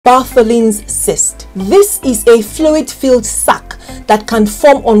Bartholin's cyst. This is a fluid-filled sac that can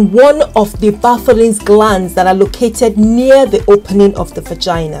form on one of the Bartholin's glands that are located near the opening of the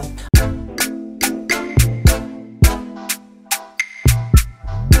vagina.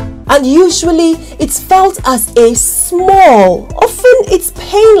 And usually it's felt as a small, often it's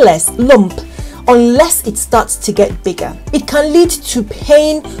painless lump unless it starts to get bigger. It can lead to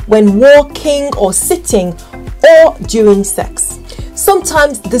pain when walking or sitting or during sex.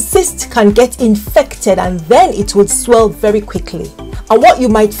 Sometimes the cyst can get infected and then it would swell very quickly. And what you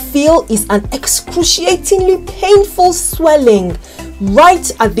might feel is an excruciatingly painful swelling right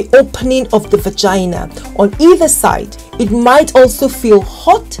at the opening of the vagina on either side. It might also feel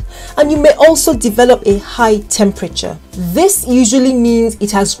hot and you may also develop a high temperature. This usually means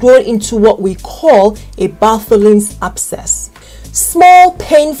it has grown into what we call a Bartholin's abscess. Small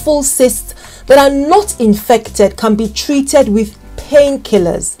painful cysts that are not infected can be treated with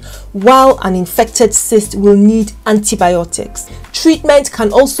painkillers, while an infected cyst will need antibiotics. Treatment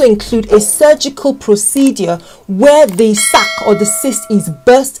can also include a surgical procedure where the sac or the cyst is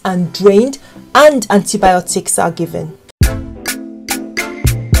burst and drained and antibiotics are given.